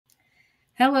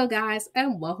Hello guys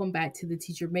and welcome back to the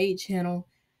Teacher Made channel.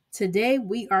 Today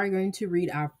we are going to read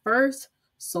our first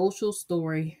social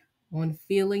story on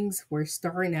feelings. We're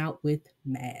starting out with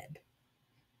mad.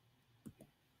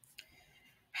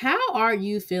 How are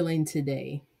you feeling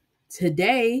today?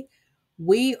 Today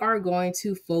we are going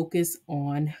to focus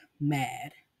on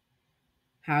mad.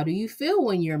 How do you feel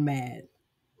when you're mad?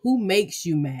 Who makes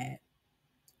you mad?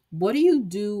 What do you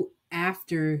do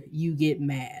after you get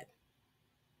mad?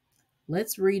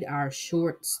 Let's read our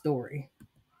short story.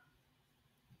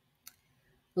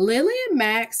 Lily and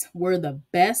Max were the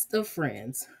best of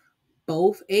friends.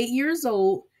 Both 8 years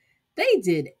old, they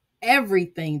did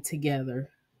everything together,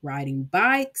 riding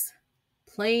bikes,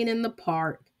 playing in the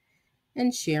park,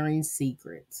 and sharing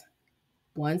secrets.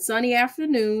 One sunny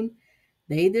afternoon,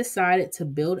 they decided to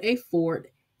build a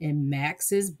fort in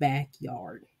Max's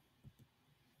backyard.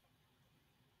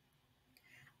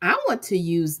 I want to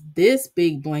use this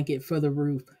big blanket for the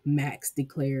roof, Max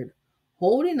declared,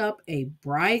 holding up a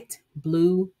bright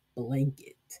blue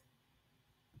blanket.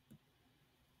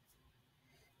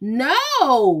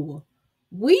 No,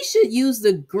 we should use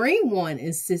the green one,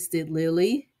 insisted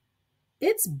Lily.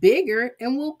 It's bigger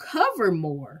and will cover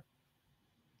more.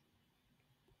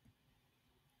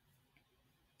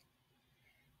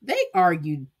 They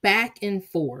argued back and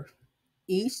forth,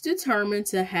 each determined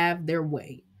to have their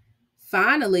way.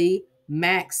 Finally,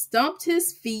 Max stumped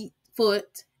his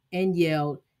foot and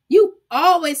yelled, "You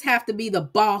always have to be the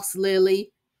boss,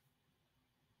 Lily."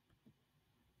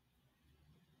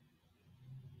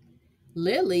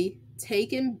 Lily,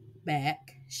 taken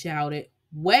back, shouted,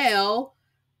 "Well,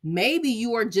 maybe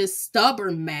you are just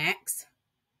stubborn, Max."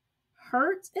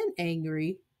 Hurt and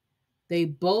angry, they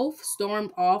both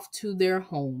stormed off to their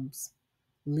homes,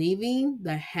 leaving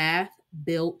the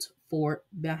half-built fort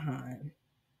behind.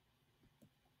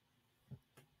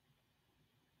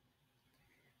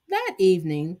 That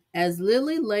evening, as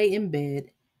Lily lay in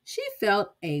bed, she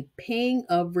felt a pang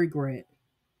of regret.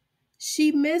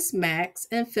 She missed Max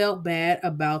and felt bad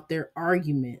about their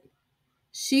argument.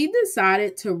 She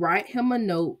decided to write him a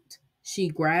note. She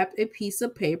grabbed a piece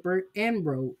of paper and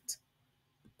wrote,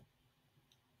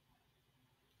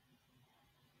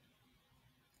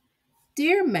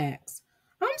 "Dear Max,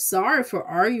 I'm sorry for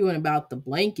arguing about the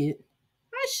blanket.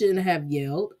 I shouldn't have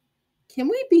yelled. Can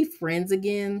we be friends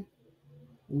again?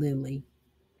 Lily."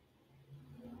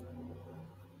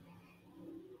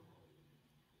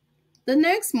 The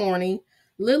next morning,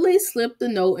 Lily slipped the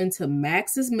note into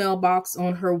Max's mailbox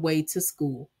on her way to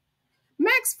school.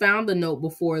 Max found the note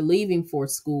before leaving for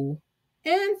school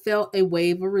and felt a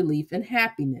wave of relief and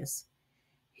happiness.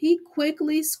 He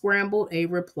quickly scrambled a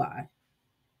reply.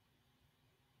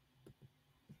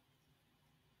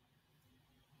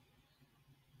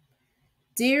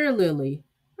 "Dear Lily,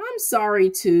 I'm sorry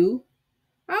too.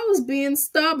 I was being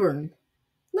stubborn.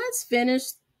 Let's finish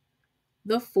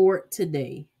the fort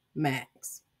today,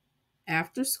 Max."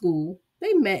 After school,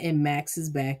 they met in Max's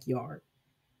backyard.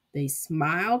 They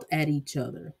smiled at each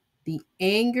other, the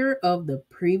anger of the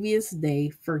previous day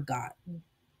forgotten.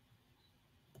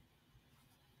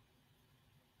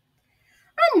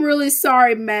 "I'm really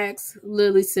sorry, Max,"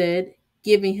 Lily said,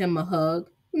 giving him a hug.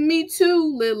 "Me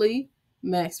too, Lily,"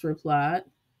 Max replied.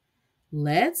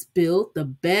 "Let's build the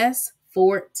best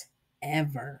fort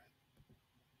ever."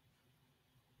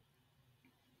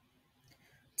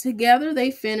 Together they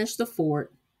finished the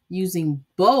fort using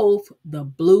both the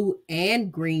blue and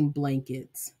green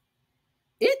blankets.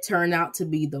 It turned out to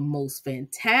be the most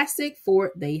fantastic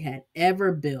fort they had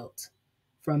ever built.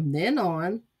 From then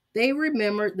on, they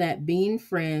remembered that being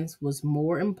friends was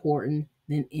more important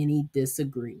than any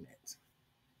disagreement.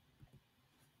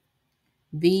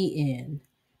 The end.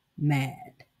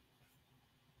 Mad.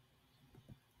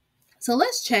 So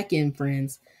let's check in,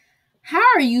 friends. How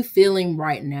are you feeling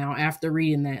right now after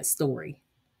reading that story?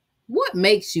 What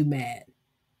makes you mad?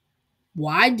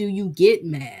 Why do you get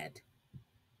mad?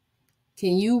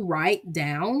 Can you write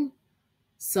down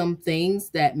some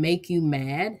things that make you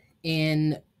mad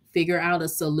and figure out a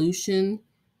solution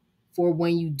for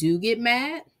when you do get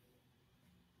mad?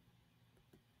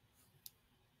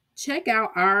 Check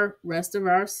out our rest of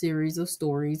our series of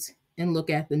stories and look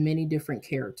at the many different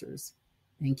characters.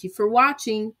 Thank you for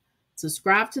watching.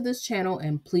 Subscribe to this channel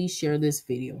and please share this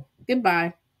video.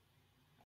 Goodbye.